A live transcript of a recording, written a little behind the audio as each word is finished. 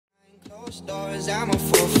Closed doors, I'm a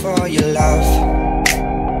fool for your love.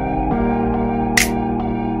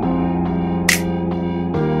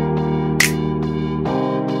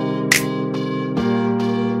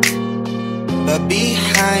 But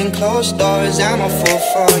behind closed doors, I'm a fool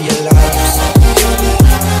for your love.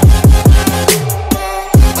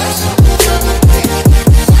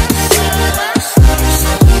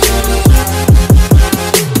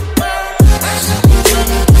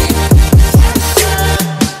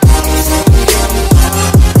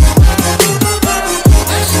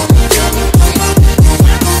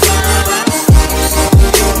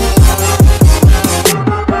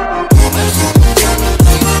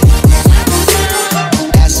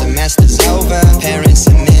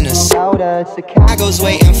 Chicago's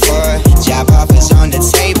waiting for job offers on the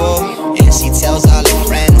table, and she tells all her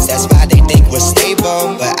friends that's why they think we're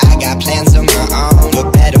stable. But I got plans of my own,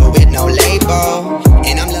 but better with no label.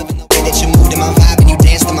 And I'm loving the way that you move to my vibe and you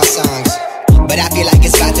dance to my songs. But I feel like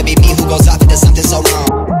it's about to be me who goes off into something so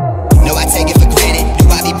wrong. No, I take it for granted. Knew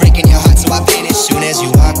I'd be breaking your heart, so I vanished. Soon as you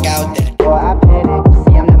walk out that door, I panic.